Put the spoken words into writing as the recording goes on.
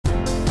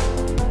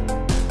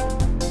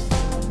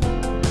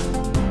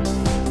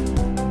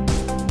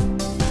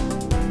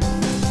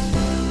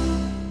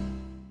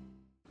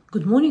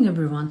Good morning,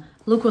 everyone.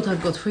 Look what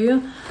I've got for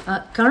you.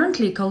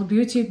 Currently,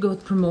 Cultbeauty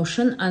got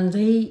promotion, and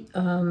they,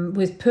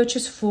 with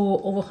purchase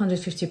for over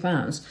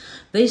 £150,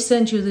 they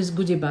send you this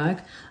goodie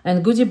bag.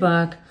 And goodie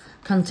bag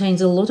contains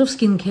a lot of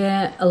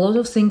skincare, a lot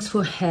of things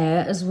for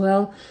hair as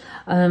well,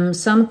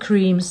 some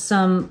creams,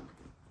 some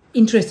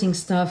interesting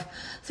stuff,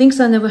 things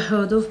I never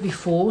heard of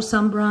before,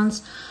 some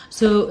brands.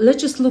 So let's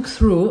just look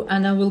through,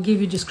 and I will give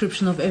you a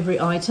description of every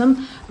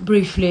item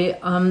briefly.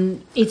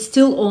 It's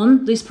still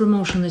on, this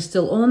promotion is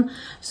still on,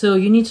 so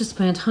you need to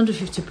spend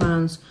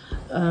 £150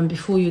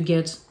 before you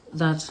get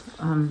that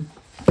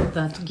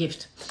that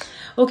gift.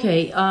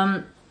 Okay,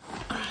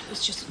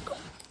 let's just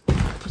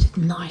put it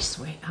nice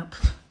way up.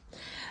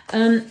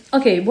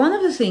 Okay, one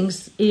of the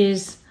things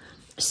is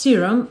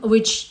serum,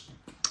 which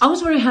I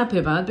was very happy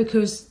about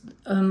because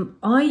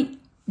I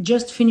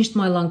just finished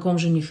my Lancome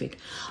Genifique,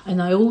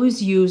 and I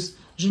always use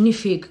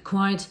Genifique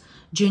quite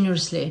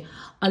generously.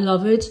 I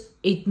love it.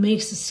 It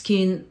makes the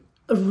skin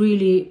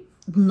really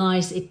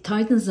nice. It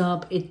tightens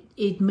up.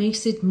 It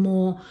makes it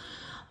more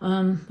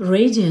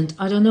radiant.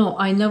 I don't know.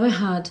 I never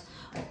had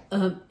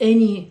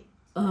any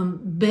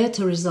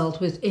better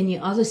result with any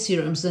other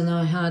serums than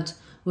I had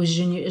with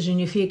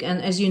Genifique.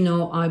 And as you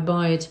know, I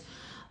buy it.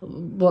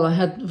 Well, I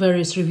had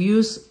various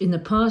reviews in the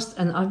past,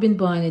 and I've been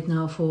buying it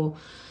now for,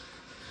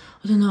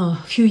 I don't know,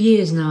 a few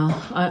years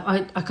now.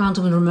 I can't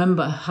even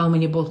remember how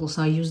many bottles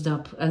I used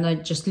up, and I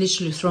just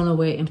literally thrown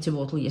away empty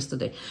bottle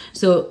yesterday.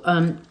 So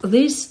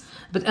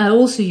but I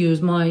also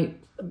use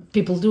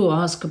people do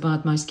ask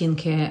about my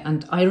skincare,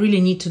 and I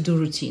really need to do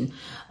routine.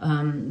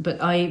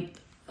 But I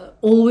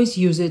always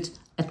use it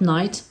at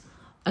night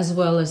as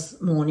well as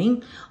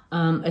morning.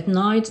 At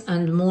night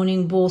and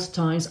morning, both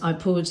times, I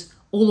put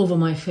all over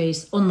my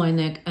face, on my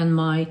neck and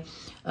my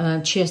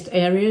chest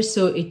area,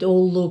 so it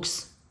all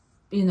looks,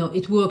 you know,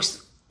 it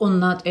works on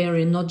that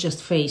area, not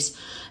just face.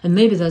 And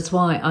maybe that's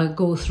why I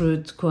go through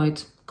it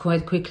quite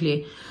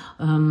quickly,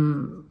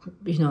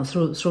 you know,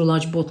 through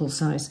large bottle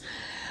size.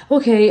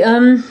 Okay,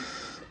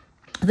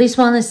 this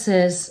one, it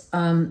says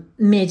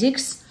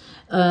Medic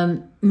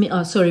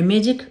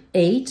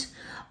 8.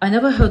 I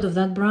never heard of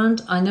that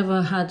brand. I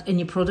never had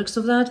any products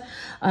of that.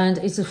 And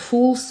it's a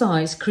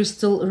full-size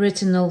Crystal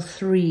Retinol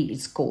 3,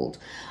 it's called.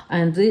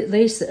 And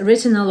this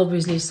retinol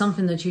obviously is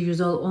something that you use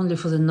only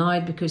for the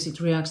night because it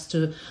reacts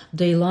to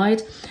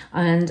daylight.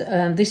 And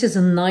this is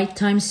a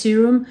nighttime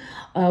serum,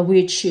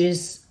 which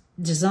is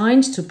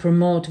designed to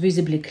promote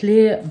visibly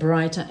clear,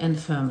 brighter and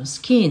firmer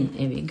skin.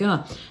 Here we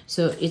go.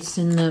 So it's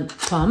in a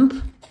pump,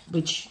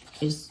 which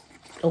is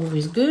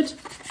always good.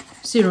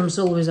 Serums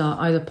always are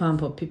either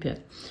pump or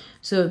pipette.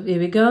 So here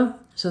we go.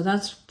 So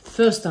that's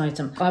first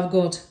item. I've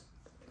got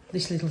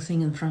this little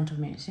thing in front of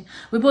me. See,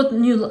 we bought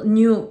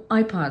new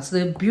iPads.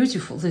 They're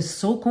beautiful. They're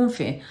so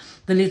comfy.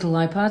 The little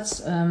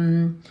iPads,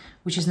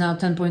 which is now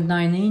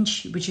 10.9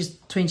 inch, which is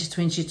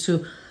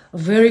 2022.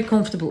 Very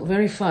comfortable,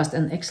 very fast,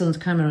 and excellent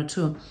camera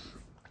too.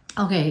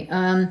 Okay,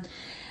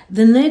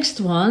 the next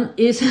one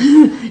is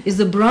is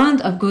a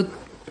brand I've got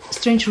a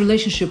strange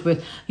relationship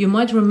with. You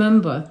might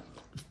remember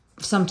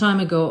some time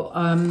ago,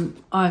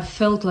 I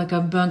felt like I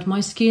burnt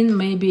my skin.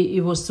 Maybe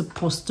it was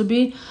supposed to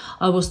be,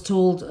 I was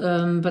told,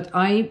 but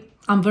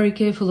I'm very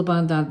careful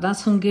about that.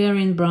 That's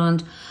Hungarian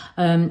brand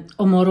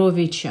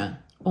Omorovica.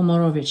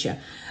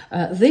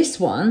 This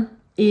one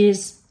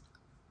is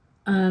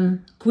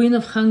Queen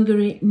of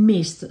Hungary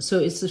mist. So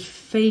it's a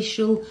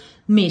facial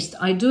mist.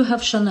 I do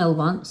have Chanel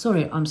one.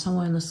 Sorry, I'm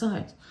somewhere on the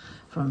side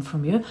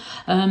from you.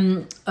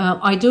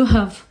 I do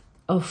have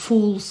a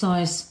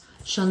full-size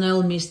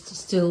Chanel mist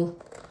still.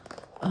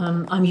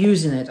 I'm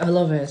using it. I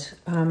love it.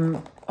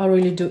 I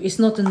really do. It's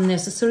not a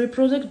necessary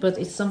product, but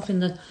it's something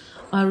that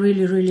I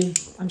really...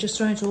 I'm just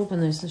trying to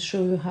open this and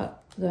show you how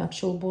the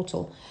actual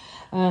bottle.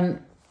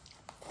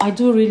 I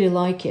do really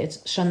like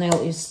it. Chanel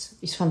is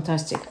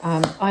fantastic.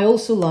 I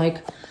also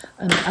like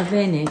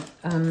Aveni,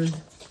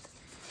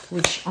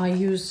 which I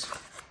use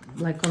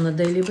like on a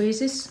daily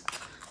basis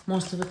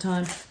most of the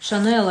time.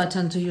 Chanel I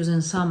tend to use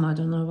in summer. I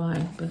don't know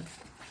why, but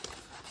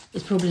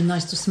it's probably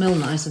nice to smell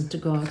nice and to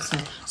go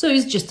outside. So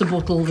it's just a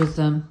bottle with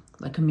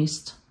like a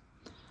mist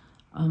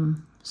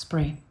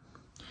spray.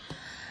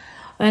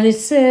 And it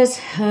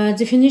says,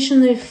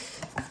 definition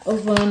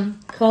of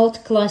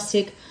cult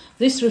classic,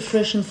 this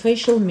refreshing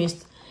facial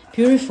mist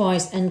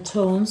purifies and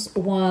tones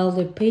while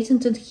the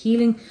patented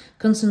healing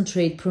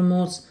concentrate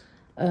promotes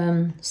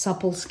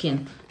supple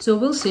skin. So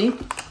we'll see.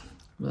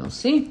 We'll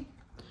see.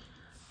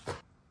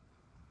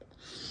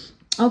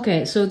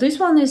 Okay, so this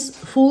one is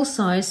full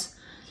size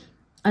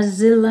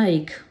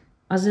Azelaic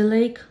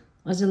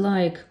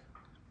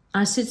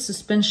acid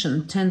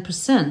suspension,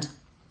 10%,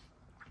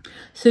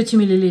 30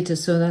 milliliters,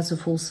 so that's a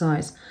full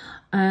size,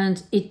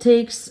 and it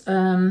take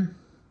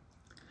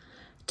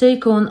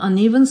on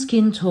uneven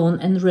skin tone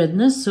and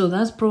redness, so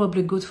that's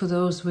probably good for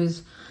those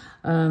with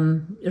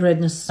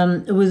redness,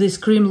 with this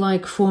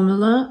cream-like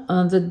formula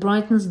that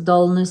brightens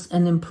dullness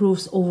and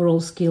improves overall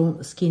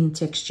skin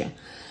texture.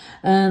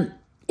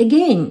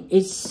 Again,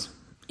 it's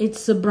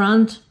a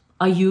brand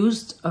I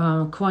used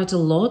quite a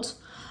lot.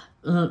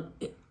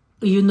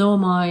 you know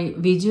my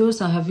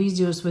videos. I have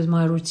videos with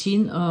my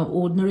routine,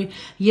 ordinary.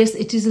 Yes,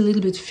 it is a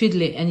little bit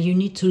fiddly and you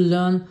need to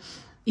learn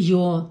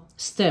your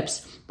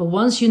steps. But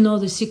once you know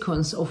the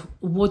sequence of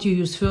what you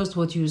use first,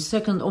 what you use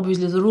second,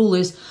 obviously the rule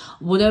is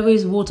whatever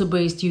is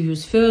water-based you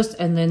use first,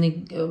 and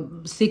then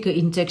thicker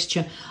in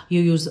texture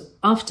you use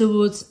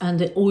afterwards, and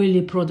the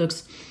oily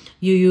products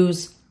you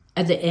use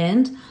at the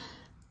end.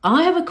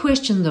 I have a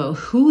question though.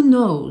 Who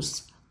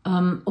knows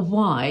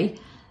why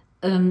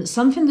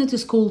something that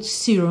is called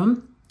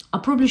serum, I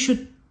probably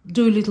should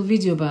do a little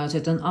video about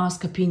it and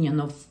ask opinion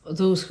of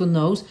those who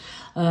knows.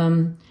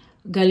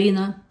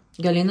 Galina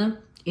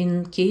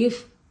in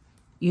Kiev,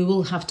 you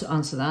will have to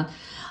answer that.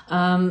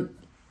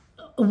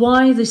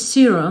 Why the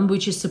serum,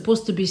 which is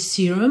supposed to be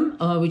serum,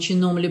 which you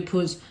normally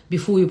put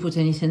before you put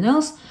anything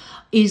else,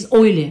 is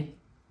oily.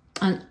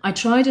 And I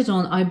tried it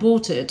on, I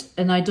bought it,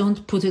 and I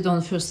don't put it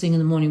on first thing in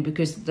the morning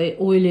because the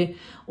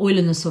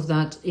oiliness of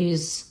that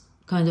is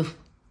kind of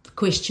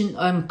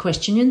I'm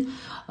questioning.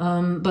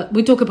 But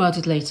we talk about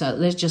it later.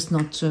 Let's just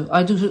not,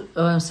 I do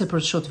a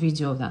separate short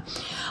video of that.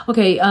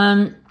 Okay,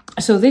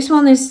 so this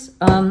one is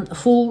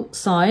full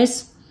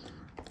size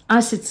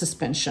acid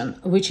suspension,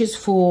 which is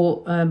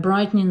for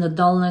brightening the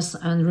dullness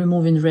and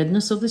removing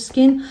redness of the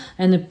skin,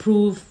 and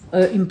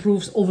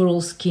improves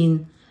overall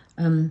skin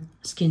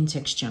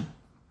texture.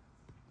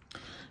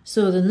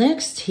 So the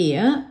next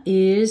here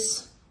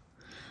is,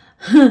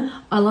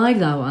 I like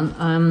that one.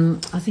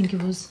 I think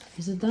it was,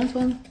 is it that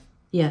one?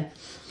 Yeah.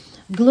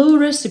 Glow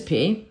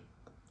Recipe,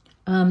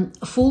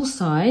 full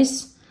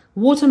size,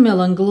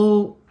 watermelon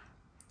glow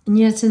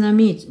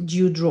niacinamide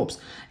dew drops.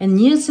 And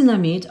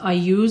niacinamide I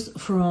use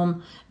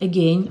from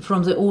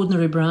the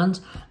Ordinary brand.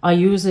 I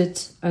use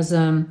it as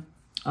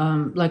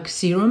like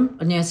serum,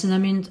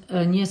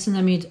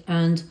 niacinamide,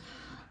 and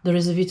there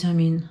is a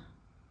vitamin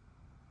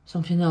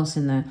something else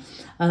in there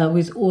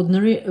with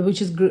Ordinary,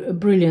 which is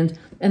brilliant.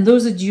 And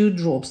those are dew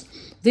drops.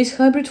 This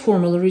hybrid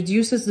formula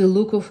reduces the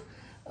look of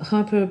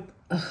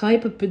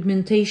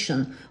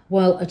hyperpigmentation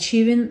while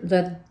achieving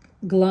that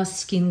glass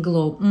skin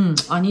glow.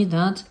 I need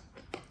that.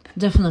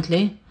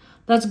 Definitely.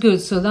 That's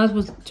good. So that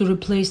was to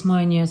replace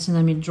my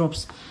niacinamide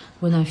drops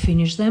when I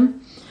finish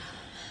them.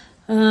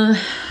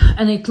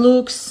 And it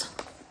looks...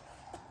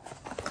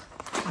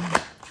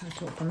 Try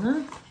to open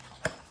that.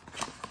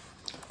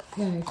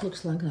 Yeah, it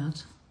looks like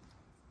that.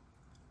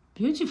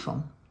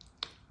 Beautiful.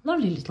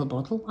 Lovely little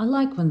bottle. I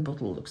like when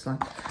bottle looks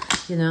like,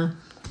 you know,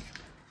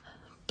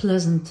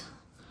 pleasant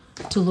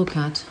to look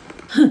at.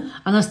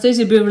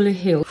 Anastasia Beverly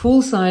Hills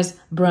full size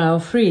brow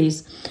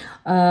freeze,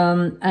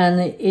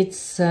 and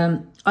it's I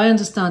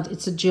understand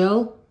it's a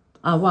gel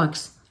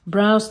wax,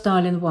 brow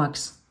styling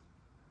wax.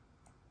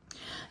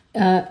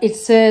 It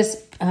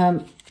says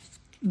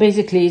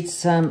basically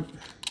it's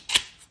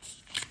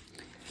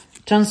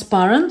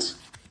transparent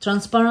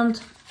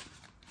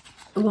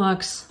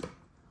wax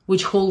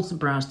which holds the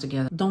brows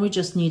together. Don't we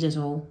just need it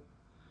all?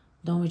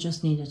 Don't we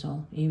just need it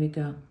all? Here we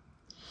go.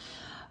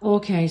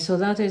 Okay, so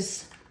that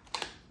is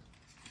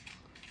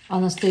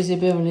Anastasia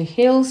Beverly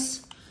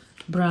Hills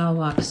brow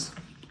wax.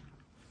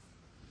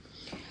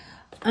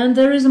 And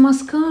there is a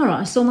mascara.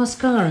 I saw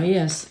mascara,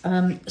 yes.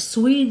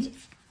 Swede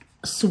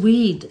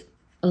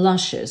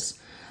Lashes.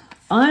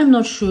 I'm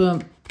not sure.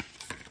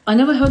 I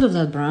never heard of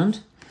that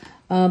brand,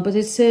 but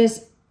it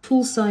says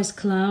full-size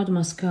cloud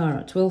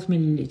mascara, 12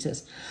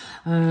 milliliters.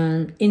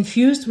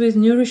 Infused with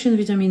nourishing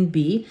vitamin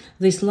B,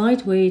 this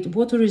lightweight,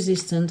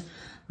 water-resistant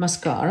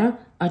mascara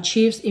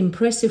achieves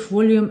impressive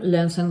volume,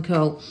 length, and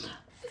curl.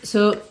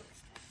 So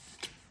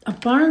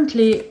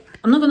apparently,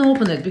 I'm not going to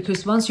open it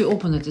because once you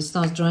open it, it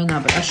starts drying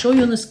up. But I'll show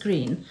you on the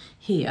screen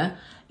here.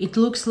 It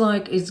looks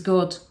like it's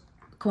got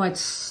quite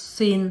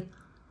thin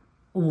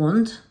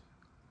wand,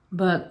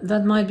 but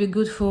that might be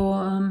good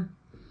for,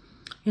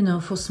 you know,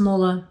 for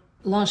smaller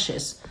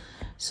lashes.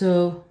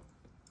 So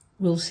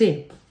we'll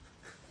see.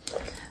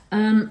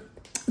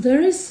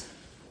 There is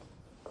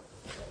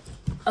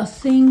a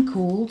thing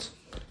called,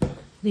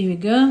 there we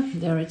go,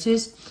 there it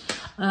is,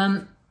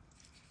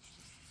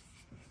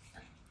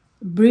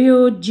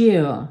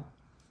 Briogeo.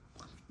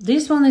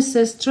 This one, it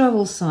says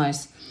travel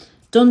size,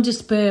 don't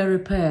despair,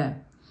 repair.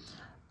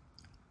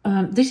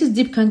 This is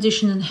deep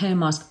conditioning hair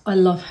mask. I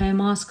love hair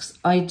masks.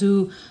 I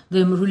do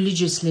them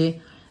religiously,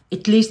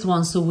 at least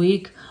once a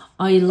week.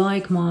 I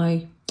like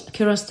my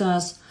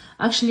Kerastase.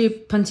 Actually,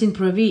 Pantene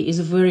Pro V is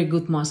a very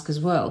good mask as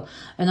well.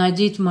 And I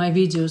did my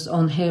videos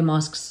on hair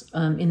masks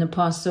in the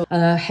past. So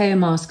hair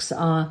masks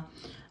are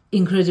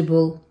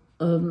incredible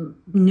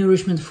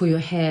nourishment for your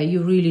hair.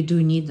 You really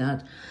do need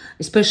that,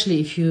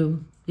 especially if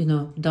you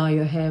know, dye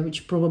your hair,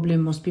 which probably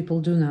most people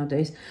do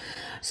nowadays.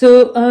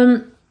 So,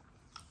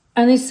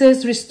 and it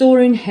says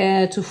restoring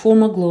hair to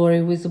former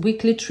glory with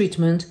weekly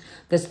treatment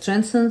that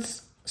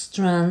strengthens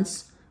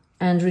strands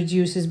and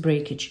reduces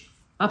breakage.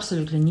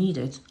 Absolutely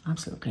needed.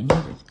 Absolutely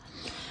needed.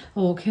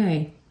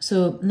 Okay,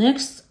 so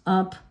next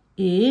up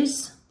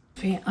is,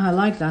 I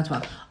like that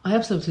one. I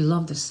absolutely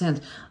love the scent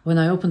when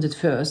I opened it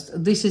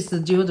first. This is the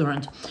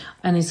deodorant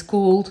and it's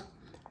called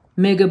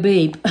Mega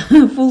Babe,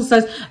 full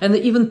size, and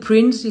even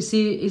print, you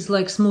see, is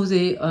like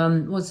smoothie,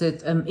 what's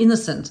it,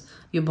 Innocent,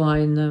 you buy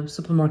in the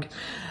supermarket.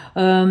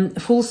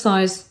 Full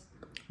size,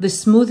 the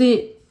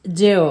Smoothie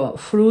Deo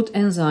Fruit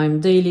Enzyme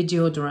Daily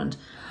Deodorant.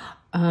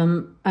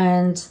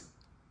 And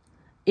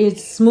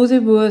it's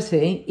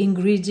smoothie-worthy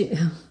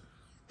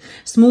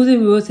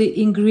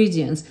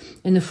ingredients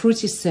and a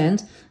fruity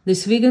scent.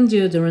 This vegan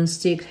deodorant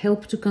stick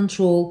help to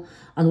control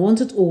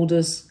unwanted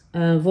odors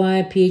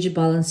via pH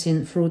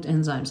balancing fruit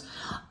enzymes.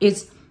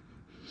 It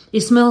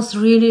smells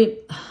really,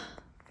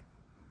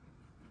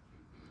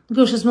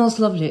 gosh, it smells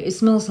lovely. It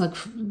smells like,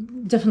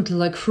 definitely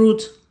like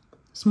fruit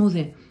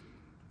smoothie.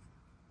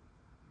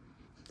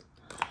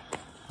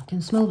 I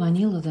can smell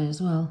vanilla there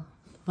as well.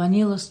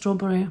 Vanilla,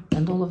 strawberry,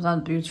 and all of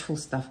that beautiful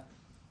stuff.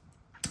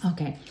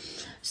 Okay,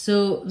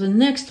 so the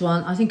next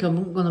one, I think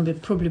I'm gonna be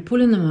probably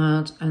pulling them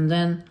out and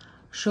then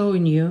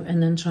showing you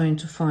and then trying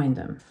to find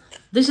them.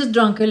 This is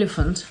Drunk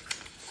Elephant.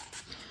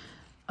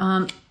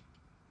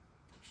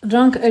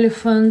 Drunk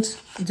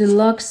Elephant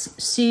Deluxe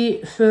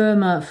Sea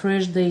Firma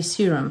Fresh Day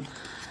Serum.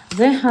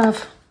 They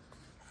have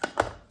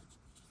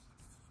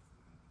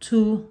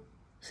two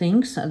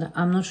things, and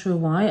I'm not sure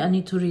why. I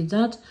need to read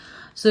that.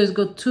 So it's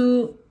got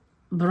two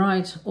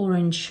bright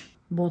orange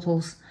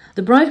bottles.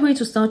 The bright way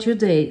to start your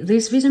day.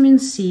 This vitamin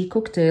C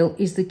cocktail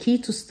is the key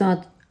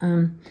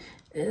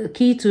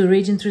to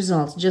radiant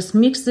results. Just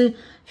mix the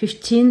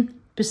 15%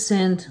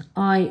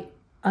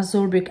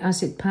 ascorbic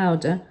acid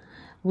powder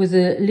with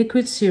a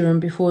liquid serum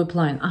before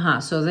applying.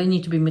 So they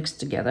need to be mixed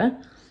together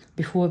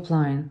before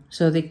applying.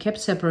 So they kept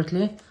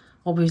separately.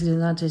 Obviously,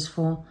 that is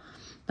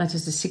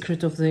the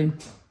secret of the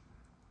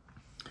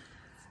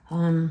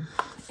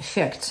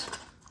effect.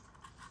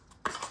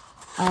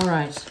 All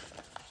right.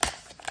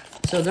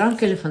 So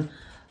Drunk Elephant,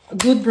 a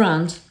good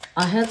brand.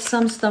 I had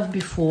some stuff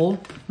before,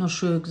 not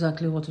sure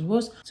exactly what it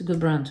was. It's a good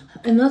brand.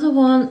 Another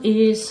one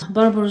is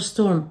Barbara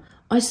Storm.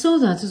 I saw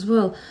that as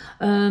well.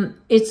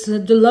 It's a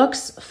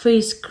deluxe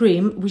face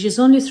cream, which is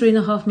only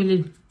 3.5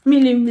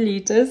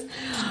 milliliters.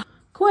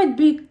 Quite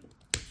big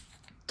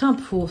tub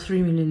for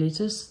 3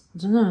 milliliters. I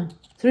don't know.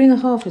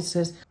 3.5 it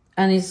says.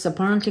 And it's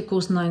apparently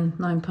cost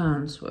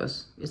 £9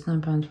 worth. It's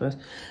 £9 worth.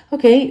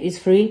 Okay, it's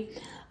free.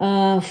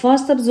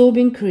 Fast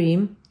absorbing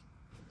cream.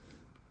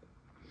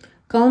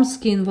 Calm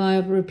skin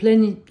via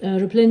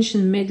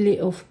replenishing medley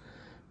of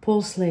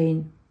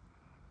porcelain.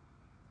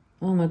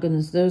 Oh my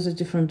goodness, those are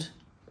different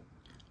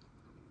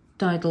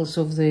titles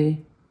of the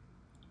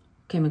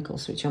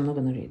chemicals, which I'm not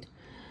going to read.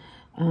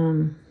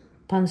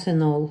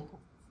 Panthenol,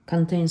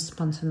 contains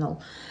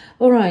panthenol.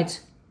 All right,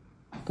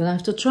 gonna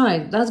have to try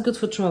it. That's good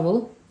for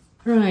travel.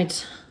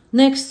 Right,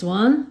 next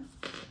one.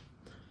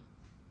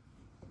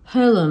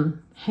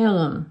 Helm.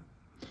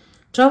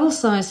 Travel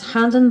size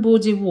hand and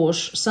body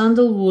wash,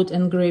 sandalwood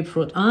and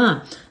grapefruit.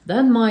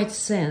 That might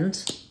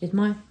scent. It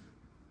might.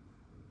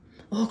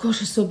 Oh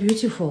gosh, it's so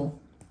beautiful.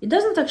 It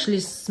doesn't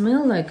actually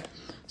smell like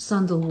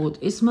sandalwood.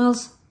 It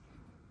smells.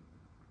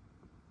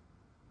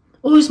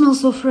 Oh, it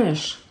smells so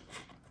fresh.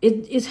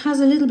 It has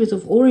a little bit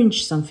of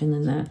orange something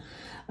in there.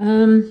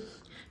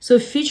 So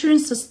featuring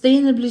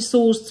sustainably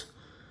sourced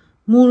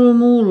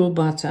muru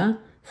butter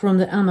from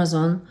the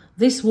Amazon.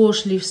 This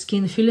wash leaves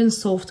skin feeling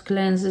soft,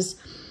 cleanses.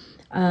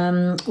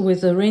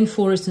 With a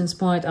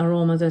rainforest-inspired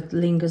aroma that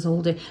lingers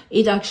all day.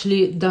 It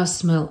actually does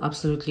smell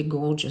absolutely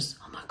gorgeous.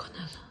 Oh my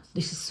goodness,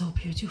 this is so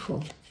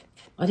beautiful.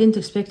 I didn't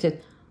expect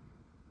it.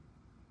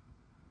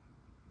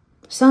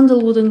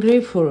 Sandalwood and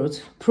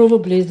grapefruit,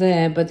 probably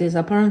there, but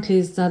apparently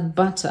it's that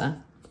butter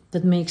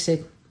that makes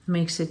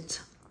it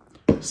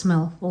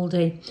smell all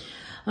day.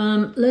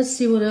 Let's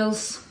see what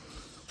else.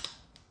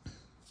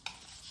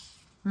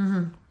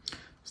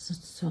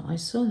 So I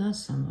saw that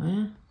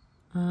somewhere.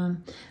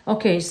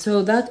 Okay,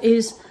 so that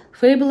is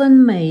Fable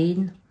and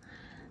Main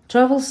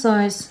travel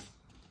size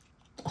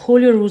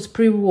Holy Roots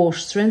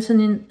pre-wash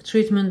strengthening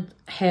treatment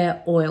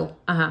hair oil.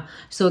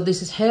 So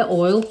this is hair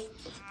oil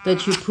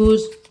that you put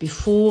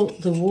before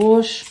the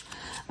wash.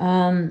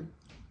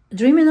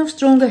 Dreaming of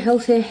stronger,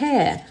 healthier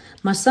hair?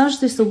 Massage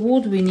this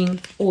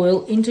award-winning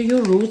oil into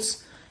your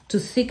roots to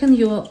thicken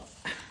your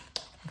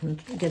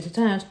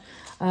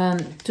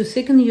to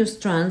thicken your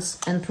strands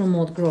and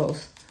promote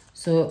growth.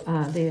 So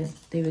there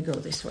we go,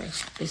 this way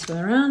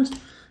around.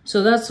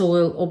 So that's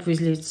oil.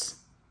 Obviously it's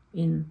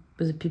in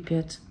with a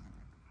pipette.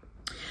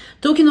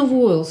 Talking of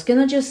oils, can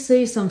I just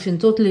say something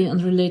totally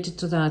unrelated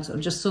to that? I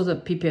just saw the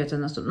pipette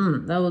and I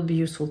thought, that would be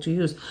useful to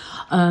use.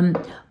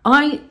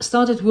 I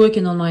started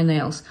working on my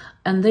nails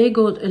and they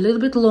got a little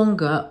bit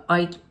longer.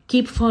 I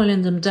keep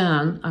filing them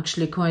down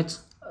actually quite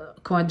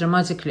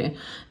dramatically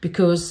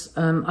because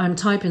I'm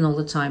typing all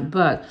the time.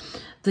 But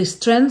the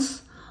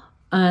strength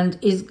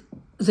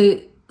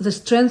the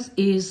strength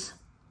is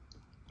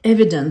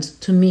evident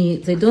to me.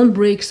 They don't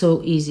break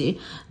so easy.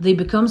 They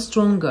become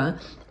stronger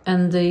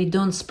and they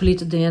don't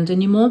split at the end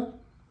anymore.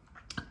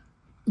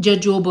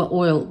 Jojoba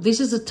oil. This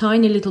is a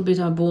tiny little bit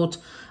I bought.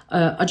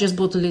 I just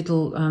bought a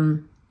little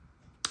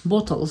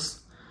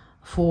bottles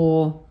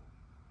for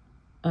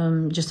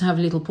just have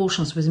little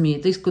portions with me.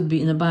 This could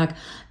be in a bag,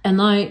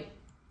 and I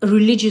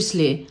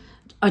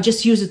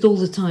just use it all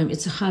the time.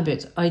 It's a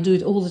habit. I do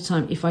it all the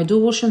time. If I do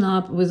washing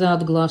up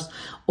without gloves,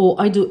 or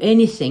I do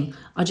anything,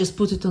 I just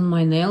put it on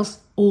my nails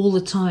all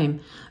the time.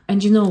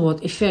 And you know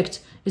what?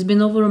 Effect. It's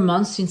been over a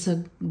month since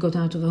I got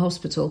out of the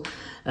hospital,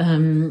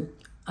 and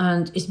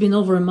it's been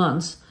over a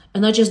month,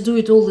 and I just do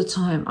it all the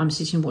time. I'm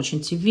sitting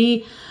watching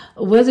TV,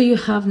 whether you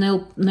have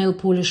nail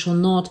polish or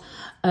not.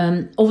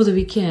 Over the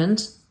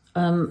weekend,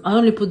 I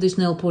only put this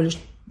nail polish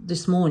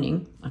this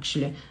morning.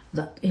 Actually,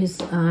 that is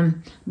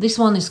this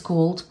one is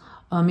called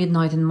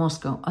Midnight in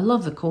Moscow. I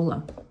love the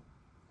color.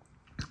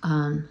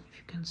 If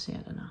you can see,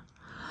 I don't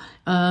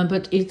know,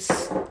 but it's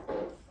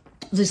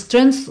the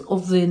strength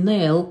of the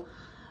nail.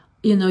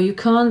 You know, you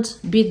can't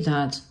beat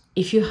that.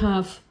 If you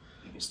have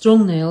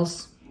strong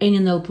nails, any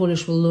nail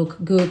polish will look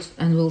good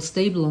and will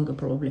stay longer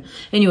probably.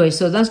 Anyway,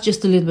 so that's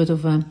just a little bit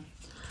of a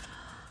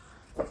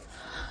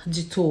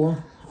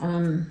detour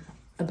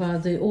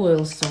about the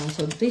oils.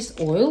 So this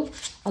oil,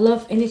 I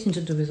love anything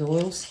to do with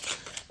oils.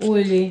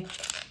 Oily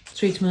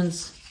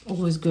treatments,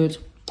 always good.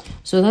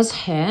 So that's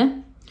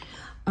hair.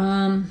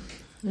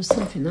 There's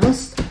something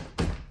else.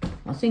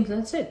 I think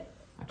that's it,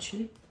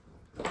 actually.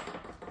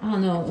 Oh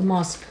no, a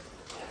mask.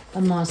 A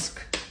mask.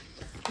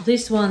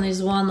 This one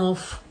is one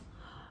of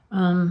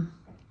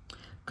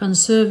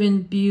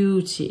Conserving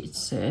Beauty, it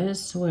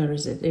says. Where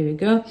is it? There we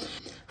go.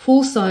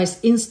 Full size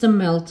instant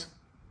melt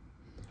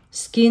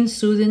skin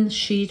soothing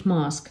sheet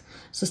mask.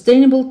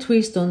 Sustainable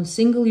twist on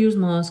single use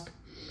mask.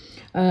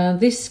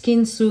 This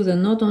skin soother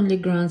not only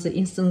grants the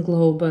instant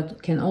glow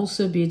but can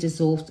also be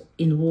dissolved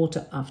in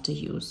water after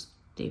use.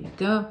 There we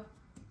go.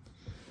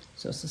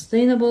 So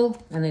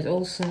sustainable, and it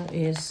also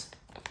is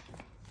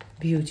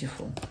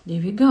beautiful. There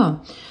we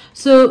go.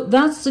 So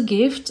that's the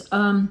gift.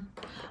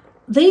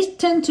 They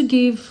tend to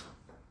give,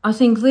 I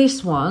think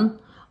this one,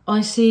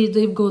 I see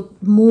they've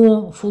got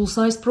more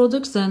full-size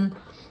products than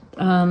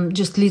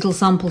just little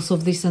samples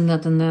of this and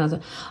that and the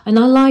other. And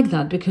I like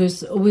that,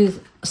 because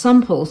with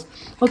samples,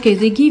 okay,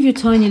 they give you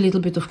tiny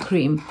little bit of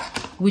cream,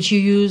 which you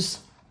use,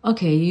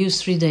 okay, you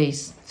use 3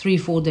 days,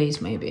 3-4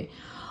 days maybe.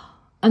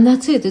 And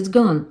that's it, it's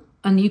gone.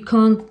 And you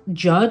can't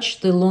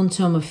judge the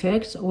long-term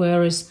effect,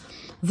 whereas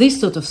this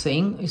sort of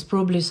thing is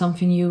probably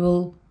something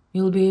you'll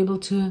be able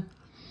to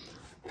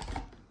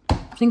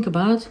think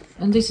about.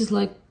 And this is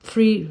like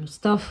free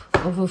stuff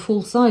of a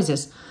full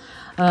sizes.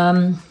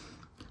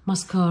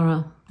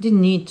 Mascara,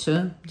 didn't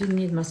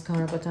need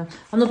mascara, but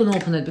I'm not gonna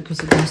open it because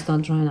it's gonna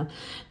start drying up.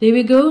 There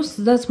we go.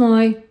 So that's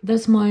my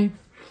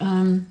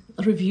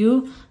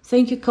review.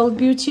 Thank you,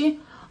 Cultbeauty.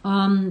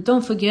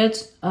 Don't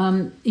forget,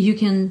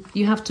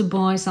 you have to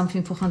buy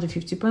something for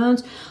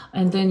 £150,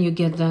 and then you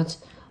get that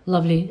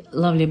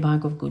lovely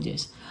bag of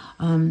goodies.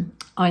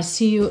 I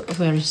see you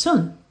very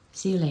soon.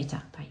 See you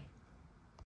later.